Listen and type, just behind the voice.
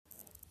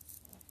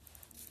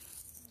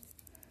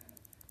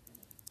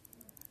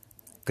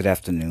Good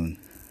afternoon.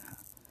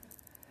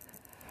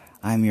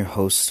 I am your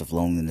host of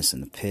Loneliness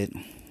in the Pit.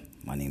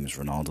 My name is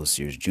Ronaldo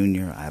Sears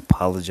Jr. I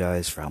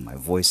apologize for how my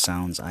voice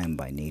sounds. I am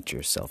by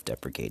nature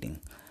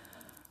self-deprecating.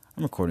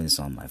 I'm recording this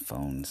on my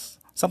phone. It's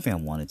something I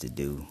wanted to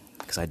do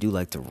because I do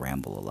like to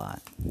ramble a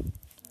lot.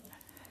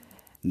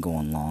 Go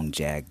on long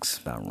jags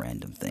about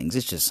random things.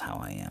 It's just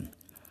how I am.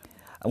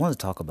 I want to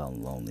talk about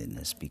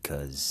loneliness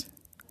because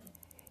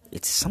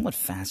it's a somewhat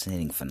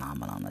fascinating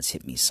phenomenon that's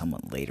hit me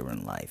somewhat later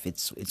in life.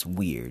 It's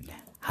weird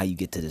how you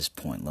get to this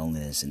point,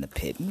 loneliness in the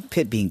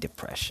pit being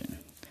depression,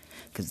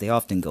 because they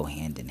often go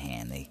hand in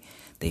hand.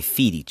 They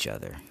feed each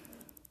other.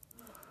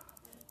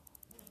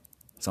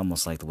 It's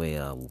almost like the way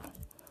a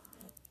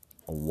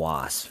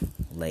wasp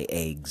lay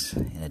eggs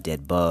in a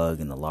dead bug,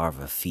 and the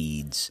larva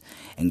feeds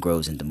and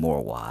grows into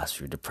more wasps.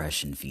 Your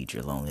depression feeds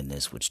your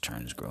loneliness, which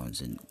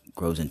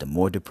grows into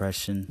more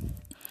depression.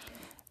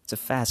 It's a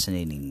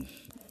fascinating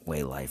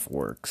way life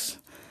works.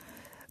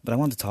 But I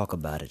want to talk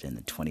about it in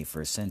the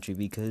 21st century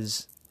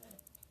because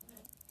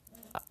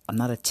I'm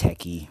not a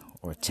techie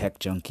or a tech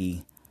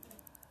junkie,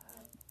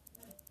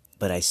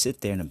 but I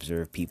sit there and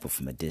observe people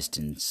from a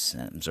distance,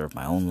 and observe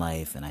my own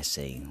life, and I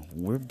say,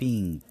 we're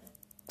being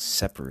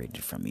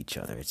separated from each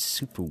other. It's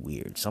super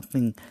weird.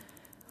 Something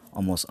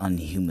almost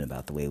unhuman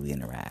about the way we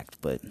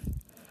interact. But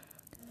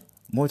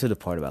more to the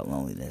part about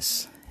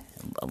loneliness,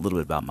 a little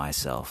bit about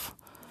myself.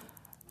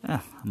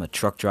 I'm a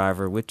truck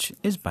driver, which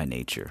is by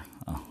nature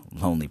a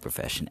lonely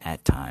profession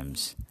at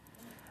times.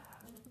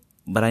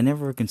 But I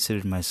never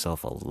considered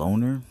myself a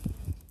loner.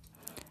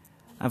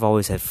 I've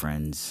always had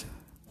friends.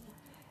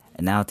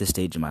 And now at this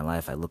stage in my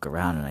life, I look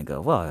around and I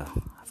go, well,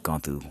 I've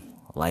gone through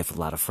a life with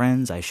a lot of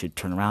friends. I should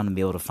turn around and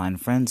be able to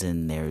find friends,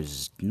 and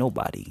there's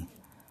nobody.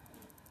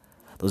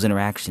 Those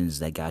interactions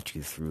that got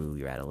you through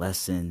your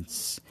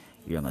adolescence,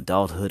 your young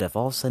adulthood, have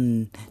all of a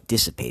sudden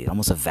dissipated,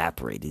 almost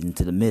evaporated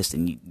into the mist.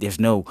 And there's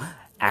no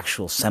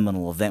actual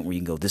seminal event where you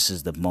can go, this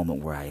is the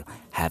moment where I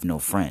have no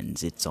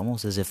friends. It's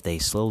almost as if they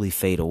slowly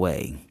fade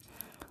away.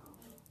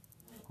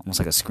 Almost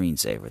like a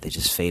screensaver. They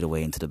just fade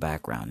away into the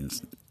background.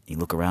 And you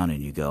look around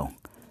and you go,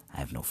 I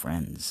have no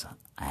friends.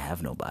 I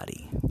have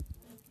nobody. And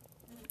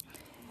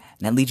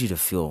that leads you to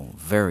feel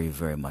very,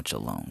 very much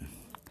alone.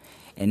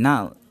 And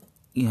now,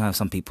 you have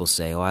some people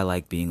say, I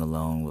like being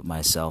alone with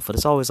myself. But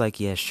it's always like,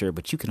 yeah, sure,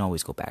 but you can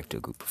always go back to a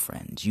group of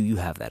friends. You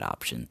have that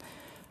option.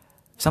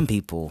 Some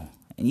people,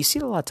 and you see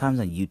it a lot of times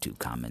on YouTube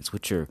comments,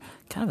 which are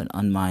kind of an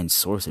unmined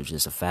source of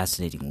just a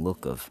fascinating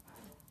look of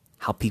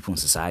how people in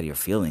society are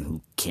feeling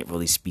who can't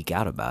really speak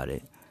out about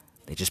it.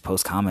 They just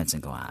post comments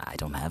and go, I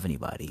don't have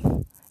anybody.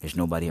 There's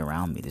nobody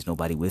around me. There's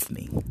nobody with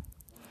me.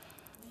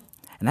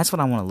 And that's what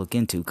I want to look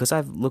into, because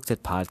I've looked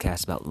at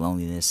podcasts about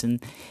loneliness, and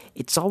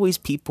it's always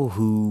people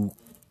who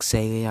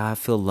say, I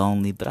feel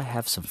lonely, but I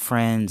have some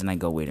friends. And I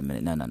go, wait a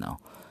minute, no.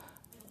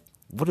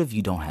 What if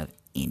you don't have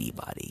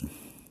anybody?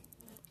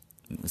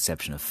 With the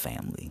exception of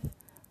family.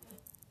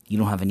 You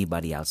don't have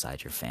anybody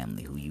outside your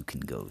family who you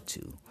can go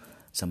to.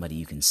 Somebody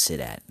you can sit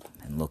at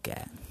and look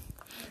at.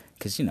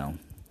 Because,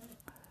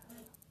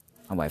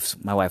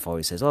 my wife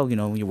always says,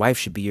 your wife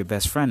should be your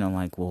best friend. I'm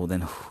like, well,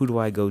 then who do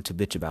I go to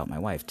bitch about my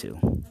wife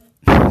to?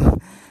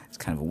 It's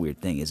kind of a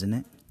weird thing, isn't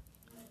it?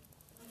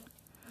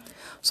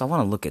 So I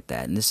want to look at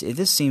that. And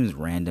this seems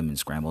random and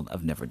scrambled.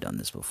 I've never done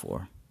this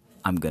before.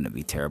 I'm going to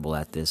be terrible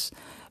at this.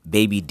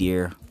 Baby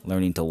deer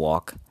learning to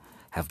walk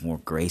have more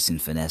grace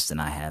and finesse than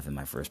I have in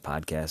my first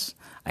podcast.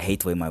 I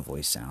hate the way my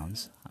voice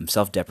sounds. I'm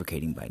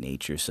self-deprecating by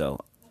nature, so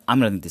I'm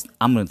going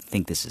to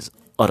think this is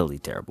utterly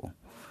terrible.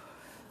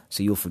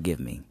 So you'll forgive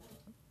me.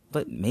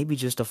 But maybe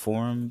just a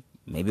forum,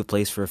 maybe a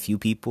place for a few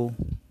people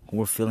who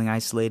are feeling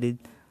isolated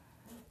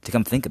to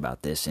come think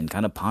about this and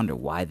kind of ponder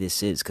why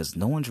this is, because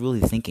no one's really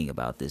thinking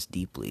about this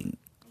deeply.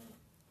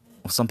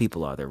 Well, some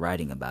people are. They're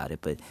writing about it,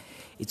 but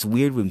it's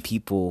weird when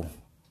people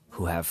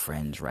who have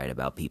friends write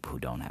about people who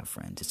don't have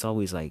friends. It's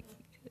always like,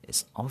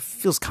 it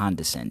feels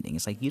condescending.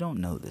 It's like, you don't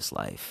know this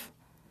life.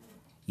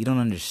 You don't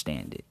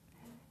understand it.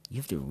 You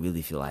have to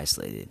really feel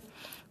isolated.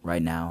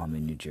 Right now, I'm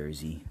in New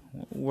Jersey,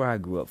 where I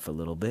grew up for a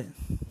little bit.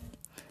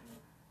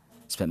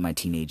 Spent my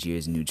teenage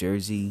years in New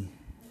Jersey.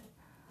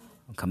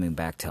 I'm coming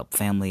back to help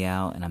family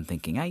out, and I'm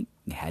thinking, I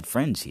had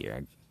friends here.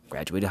 I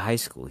graduated high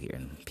school here,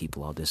 and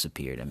people all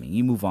disappeared. I mean,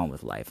 you move on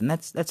with life, and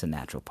that's a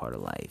natural part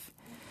of life.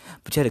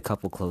 But you had a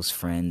couple close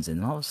friends,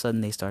 and all of a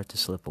sudden they start to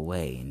slip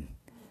away, and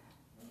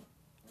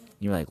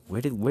you're like,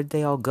 where'd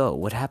they all go?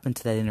 What happened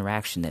to that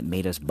interaction that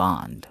made us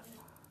bond?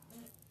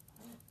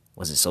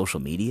 Was it social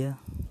media?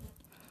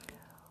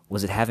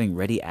 Was it having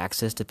ready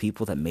access to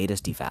people that made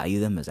us devalue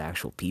them as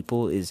actual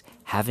people? Is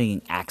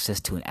having access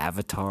to an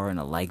avatar and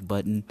a like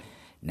button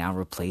now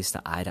replace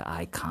the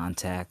eye-to-eye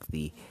contact,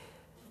 the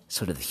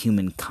sort of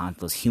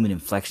those human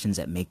inflections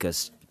that make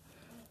us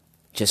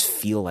just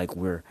feel like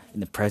we're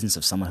in the presence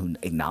of someone who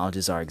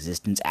acknowledges our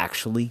existence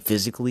actually,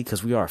 physically?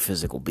 Because we are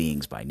physical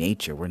beings by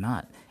nature. We're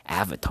not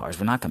avatars.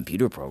 We're not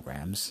computer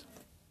programs.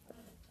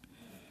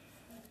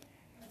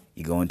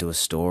 You go into a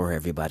store,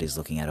 everybody's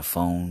looking at a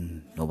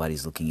phone.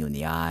 Nobody's looking you in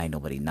the eye.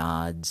 Nobody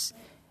nods.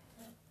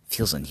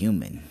 feels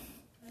unhuman,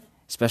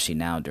 especially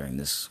now during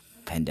this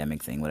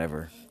pandemic thing,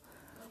 whatever,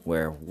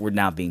 where we're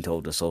now being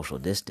told to social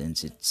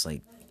distance. It's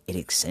like it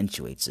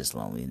accentuates this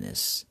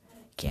loneliness.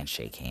 Can't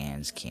shake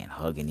hands, can't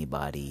hug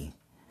anybody,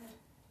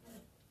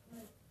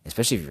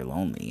 especially if you're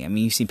lonely. I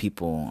mean, you see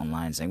people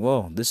online saying,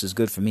 well, this is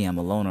good for me, I'm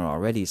a loner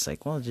already. It's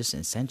like, well, it just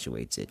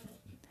accentuates it.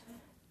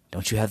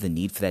 Don't you have the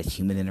need for that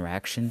human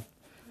interaction?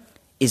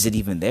 Is it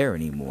even there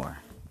anymore?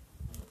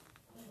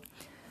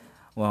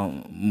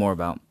 Well, more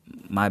about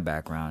my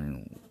background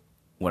and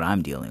what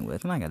I'm dealing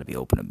with, and I got to be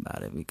open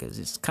about it because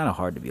it's kind of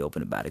hard to be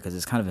open about it because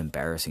it's kind of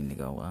embarrassing to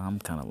go, well, I'm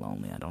kind of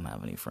lonely, I don't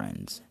have any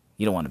friends.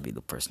 You don't want to be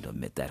the person to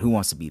admit that. Who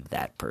wants to be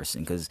that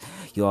person? Because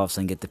you all of a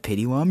sudden get the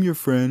pity, well, I'm your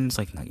friend. It's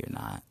like, no, you're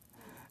not.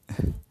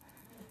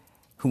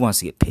 Who wants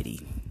to get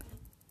pitied?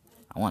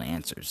 I want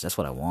answers. That's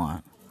what I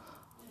want.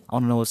 I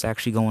want to know what's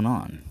actually going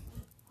on.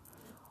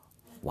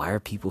 Why are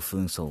people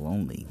feeling so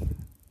lonely?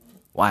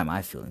 Why am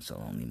I feeling so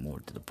lonely, more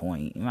to the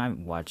point? I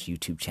watch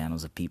YouTube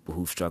channels of people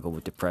who struggle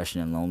with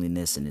depression and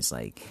loneliness, and it's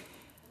like,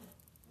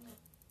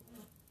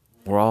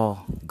 we're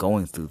all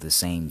going through the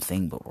same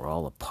thing, but we're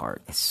all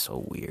apart. It's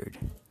so weird.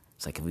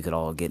 It's like if we could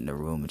all get in a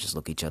room and just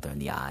look each other in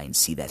the eye and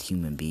see that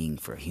human being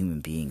for a human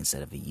being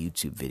instead of a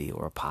YouTube video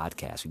or a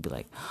podcast, we'd be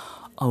like,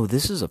 oh,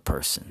 this is a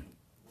person.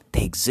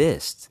 They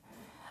exist.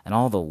 And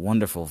all the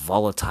wonderful,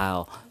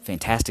 volatile,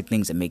 fantastic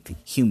things that make the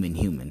human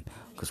human,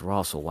 because we're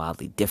all so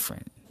wildly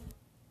different.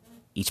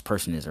 Each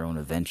person is their own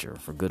adventure,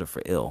 for good or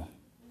for ill.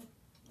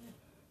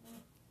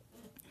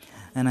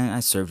 And I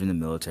served in the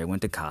military,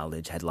 went to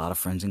college, had a lot of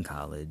friends in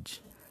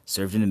college,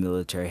 served in the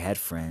military, had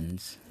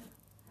friends,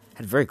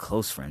 had very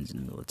close friends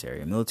in the military.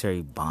 The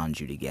military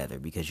bonds you together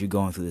because you're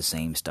going through the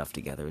same stuff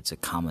together. It's a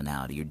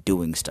commonality. You're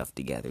doing stuff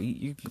together.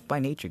 You're by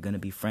nature going to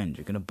be friends.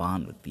 You're going to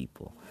bond with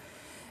people.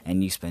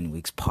 And you spend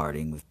weeks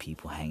partying with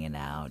people, hanging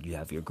out. You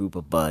have your group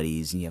of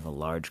buddies, and you have a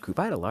large group.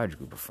 I had a large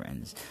group of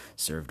friends.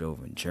 Served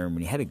over in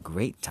Germany. Had a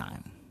great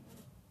time.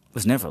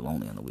 Was never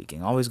lonely on the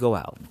weekend. Always go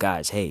out.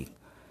 Guys, hey,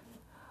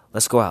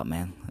 let's go out,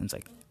 man. And it's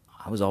like,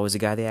 I was always the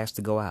guy they asked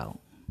to go out.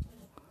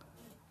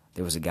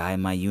 There was a guy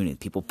in my unit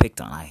people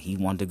picked on. He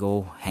wanted to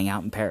go hang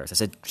out in Paris. I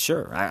said,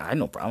 sure, I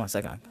no problem. I was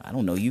like, I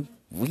don't know you.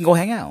 We can go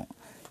hang out.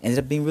 Ended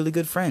up being really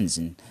good friends.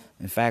 And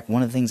in fact,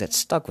 one of the things that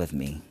stuck with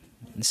me,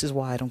 this is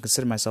why I don't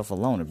consider myself a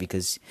loner,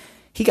 because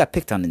he got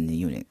picked on in the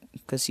unit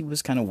because he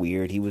was kind of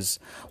weird. He was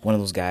one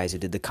of those guys who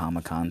did the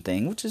Comic-Con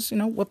thing, which is,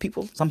 what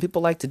some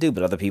people like to do,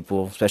 but other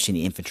people, especially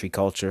in the infantry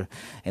culture,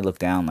 they look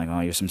down like, oh,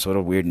 you're some sort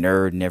of weird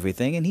nerd and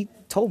everything. And he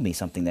told me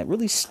something that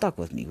really stuck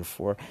with me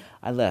before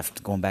I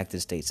left, going back to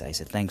the States. I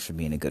said, thanks for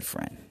being a good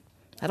friend.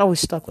 That always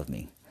stuck with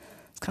me.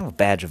 It's kind of a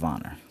badge of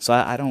honor. So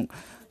I don't...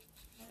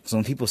 So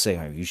when people say,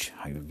 are you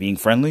being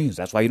friendly?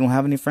 That's why you don't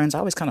have any friends? I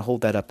always kind of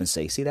hold that up and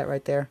say, see that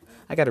right there?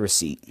 I got a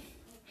receipt.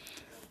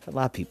 A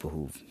lot of people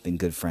who've been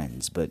good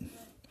friends, but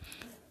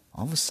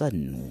all of a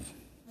sudden,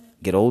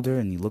 get older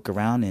and you look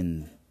around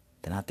and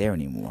they're not there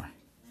anymore.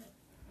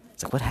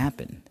 It's like, what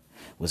happened?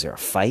 Was there a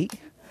fight?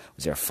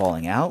 Was there a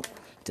falling out?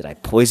 Did I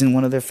poison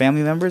one of their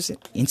family members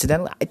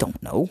incidentally? I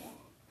don't know.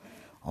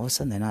 All of a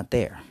sudden, they're not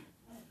there.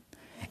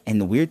 And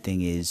the weird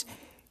thing is,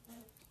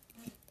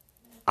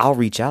 I'll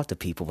reach out to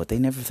people, but they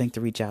never think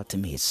to reach out to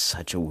me. It's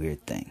such a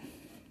weird thing.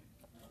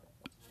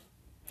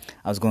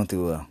 I was going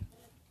through a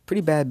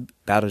pretty bad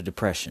bout of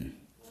depression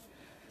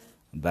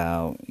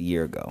about a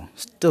year ago.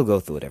 Still go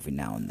through it every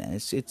now and then.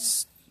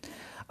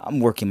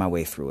 I'm working my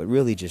way through it,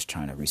 really just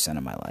trying to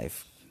recenter my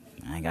life.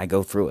 I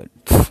go through it.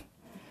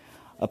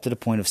 Up to the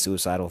point of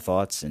suicidal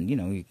thoughts,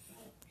 and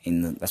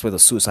that's where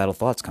those suicidal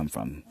thoughts come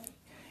from.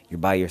 You're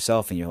by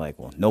yourself and you're like,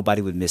 well,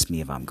 nobody would miss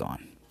me if I'm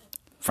gone.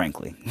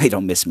 Frankly, they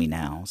don't miss me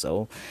now.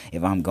 So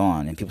if I'm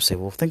gone, and people say,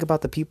 well, think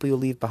about the people you'll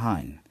leave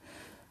behind.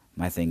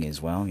 My thing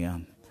is, well, yeah,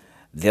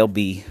 they'll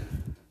be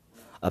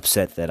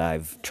upset that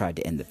I've tried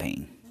to end the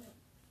pain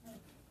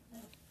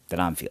that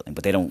I'm feeling,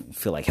 but they don't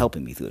feel like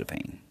helping me through the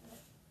pain.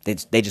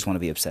 They just want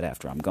to be upset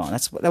after I'm gone.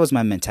 That was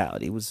my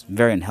mentality. It was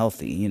very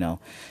unhealthy. You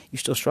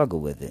still struggle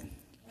with it.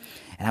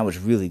 And I was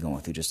really going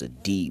through just a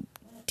deep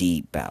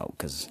bout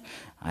because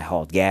I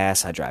hauled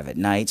gas. I drive at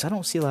night, so I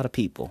don't see a lot of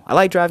people. I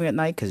like driving at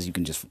night because you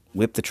can just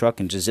whip the truck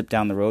and just zip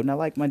down the road, and I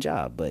like my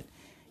job, but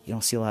you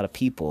don't see a lot of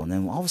people. And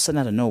then all of a sudden,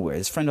 out of nowhere,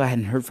 this friend who I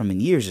hadn't heard from in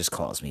years just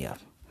calls me up.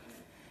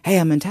 Hey,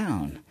 I'm in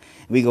town.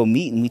 And we go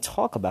meet and we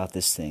talk about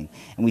this thing,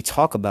 and we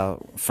talk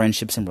about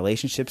friendships and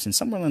relationships, and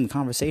somewhere in the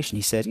conversation,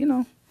 he said,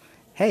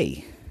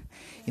 hey,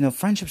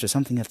 friendships are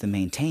something you have to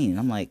maintain. And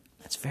I'm like,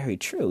 that's very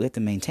true. You have to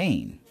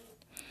maintain.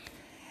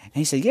 And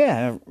he said,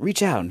 yeah,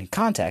 reach out and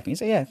contact me. He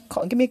said, yeah,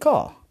 give me a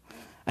call.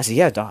 I said,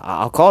 yeah,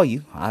 I'll call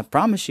you. I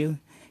promise you.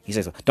 He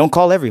says, don't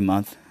call every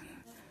month.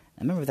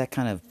 I remember that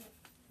kind of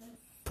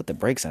put the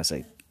brakes on. I was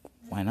like,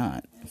 why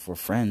not? If we're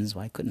friends,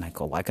 why couldn't I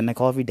call? Why couldn't I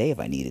call every day if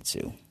I needed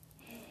to?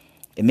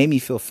 It made me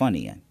feel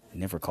funny. I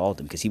never called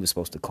him because he was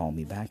supposed to call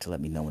me back to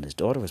let me know when his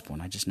daughter was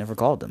born. I just never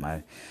called him.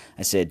 I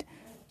said,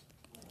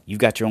 you've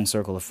got your own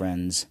circle of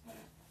friends.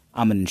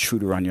 I'm an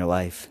intruder on your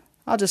life.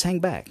 I'll just hang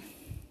back.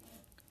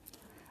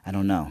 I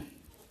don't know.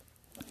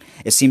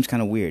 It seems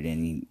kind of weird,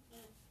 and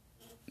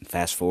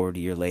Fast forward a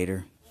year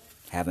later,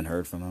 haven't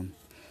heard from him.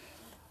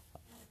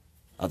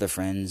 Other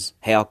friends,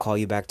 hey, I'll call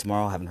you back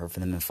tomorrow. Haven't heard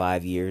from them in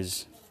 5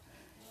 years.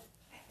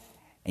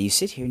 And you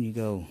sit here and you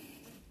go,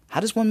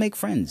 how does one make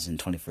friends in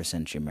 21st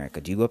century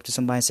America? Do you go up to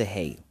somebody and say,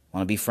 hey,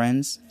 want to be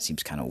friends?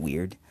 Seems kind of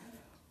weird.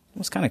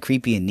 It's kind of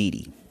creepy and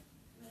needy.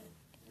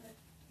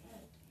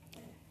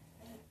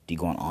 Do you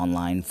go on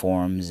online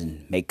forums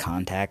and make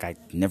contact? I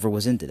never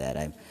was into that.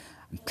 I'm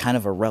kind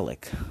of a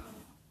relic.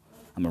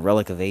 I'm a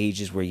relic of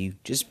ages where you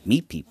just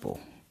meet people.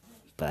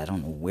 But I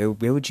don't know,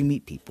 where would you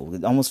meet people?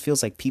 It almost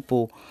feels like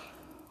people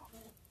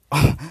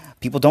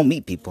don't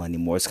meet people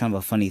anymore. It's kind of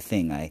a funny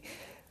thing. I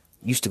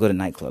used to go to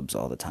nightclubs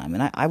all the time,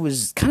 and I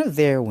was kind of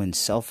there when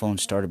cell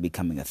phones started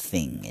becoming a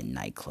thing in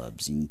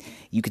nightclubs, and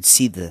you could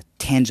see the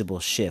tangible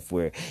shift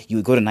where you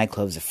would go to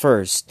nightclubs at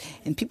first,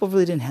 and people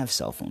really didn't have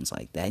cell phones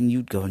like that, and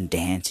you'd go and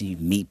dance, and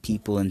you'd meet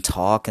people and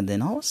talk, and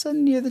then all of a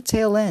sudden near the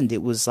tail end,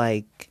 it was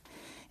like,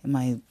 in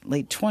my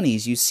late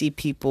 20s, you see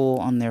people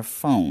on their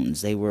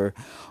phones. They were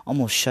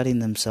almost shutting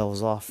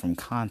themselves off from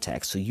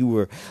contact. So you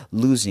were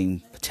losing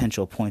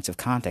potential points of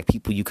contact,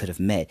 people you could have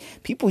met,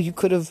 people you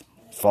could have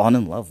fallen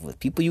in love with,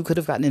 people you could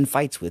have gotten in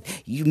fights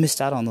with. You missed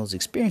out on those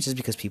experiences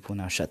because people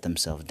now shut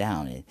themselves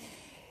down.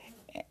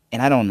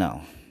 And I don't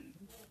know.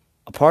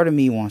 A part of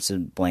me wants to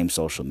blame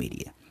social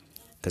media.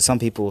 Because some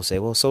people will say,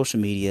 well, social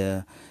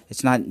media,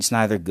 it's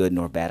neither good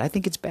nor bad. I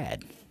think it's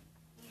bad.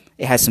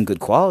 It has some good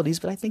qualities,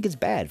 but I think it's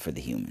bad for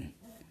the human.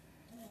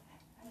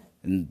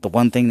 And the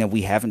one thing that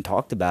we haven't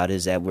talked about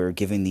is that we're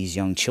giving these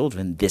young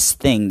children this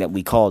thing that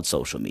we called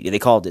social media. They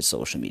called it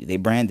social media. They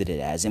branded it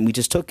as, and we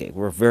just took it.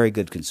 We're a very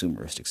good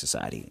consumeristic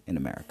society in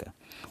America.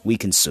 We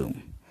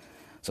consume.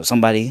 So some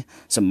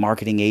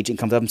marketing agent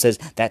comes up and says,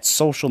 that's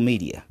social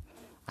media.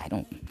 I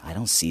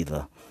don't see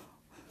the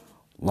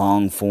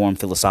long-form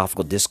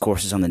philosophical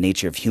discourses on the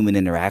nature of human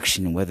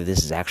interaction and whether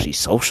this is actually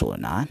social or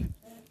not.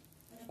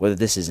 Whether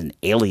this is an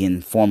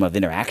alien form of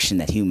interaction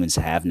that humans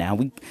have now.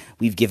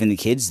 We've given the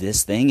kids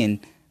this thing, and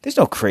there's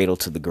no cradle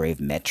to the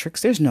grave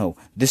metrics. There's no,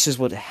 this is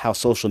how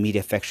social media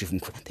affects you from,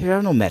 there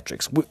are no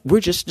metrics. We're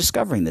just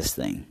discovering this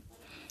thing.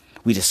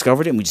 We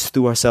discovered it and we just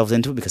threw ourselves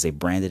into it because they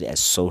branded it as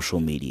social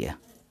media.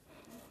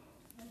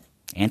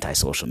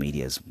 Anti-social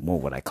media is more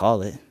what I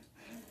call it.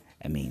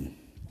 I mean,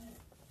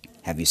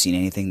 have you seen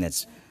anything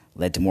that's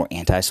led to more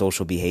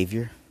antisocial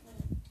behavior?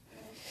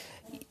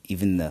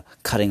 Even the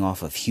cutting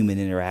off of human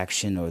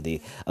interaction or the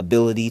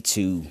ability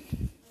to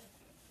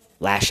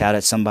lash out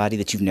at somebody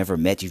that you've never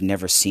met, you've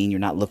never seen, you're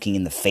not looking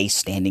in the face,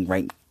 standing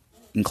right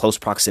in close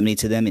proximity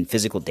to them in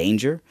physical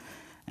danger.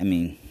 I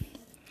mean,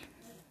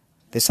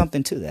 there's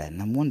something to that,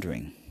 and I'm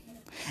wondering.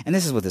 And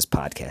this is what this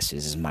podcast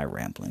is my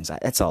ramblings.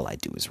 That's all I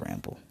do is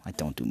ramble. I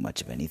don't do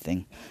much of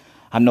anything.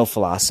 I'm no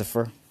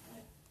philosopher.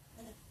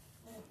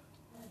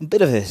 I'm a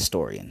bit of a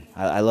historian.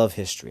 I love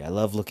history. I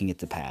love looking at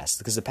the past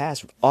because the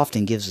past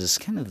often gives us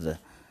kind of the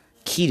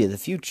key to the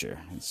future.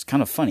 It's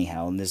kind of funny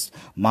how in this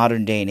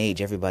modern day and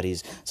age,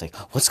 it's like,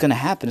 what's going to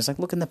happen? It's like,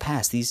 look in the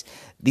past. These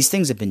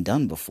things have been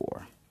done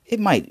before. It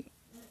might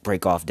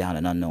break off down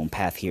an unknown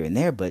path here and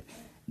there, but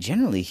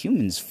generally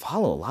humans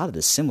follow a lot of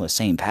the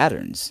same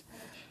patterns.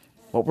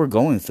 What we're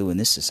going through in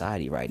this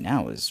society right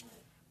now is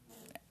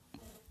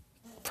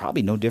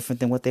probably no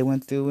different than what they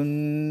went through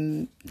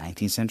in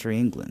 19th century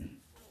England.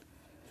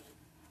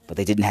 But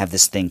they didn't have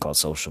this thing called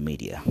social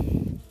media.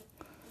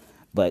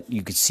 But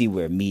you could see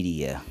where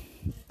media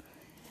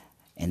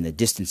and the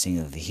distancing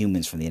of the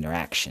humans from the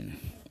interaction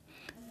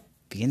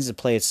begins to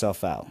play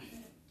itself out.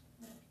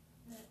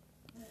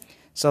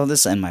 So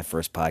this will end my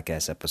first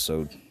podcast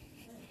episode.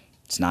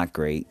 It's not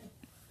great.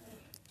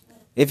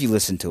 If you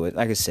listen to it,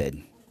 like I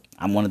said,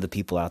 I'm one of the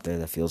people out there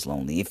that feels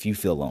lonely. If you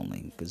feel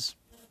lonely, because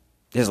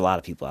there's a lot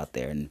of people out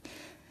there, and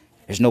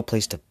there's no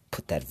place to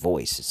put that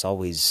voice. It's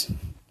always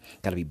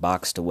got to be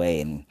boxed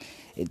away, and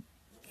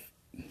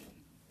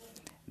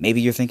maybe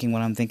you're thinking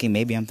what I'm thinking.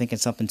 Maybe I'm thinking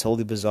something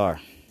totally bizarre.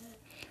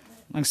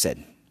 Like I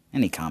said,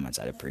 any comments,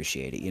 I'd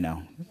appreciate it,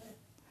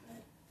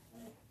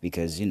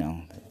 because,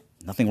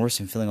 nothing worse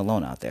than feeling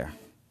alone out there.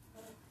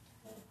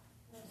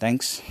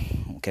 Thanks.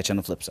 We'll catch you on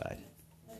the flip side.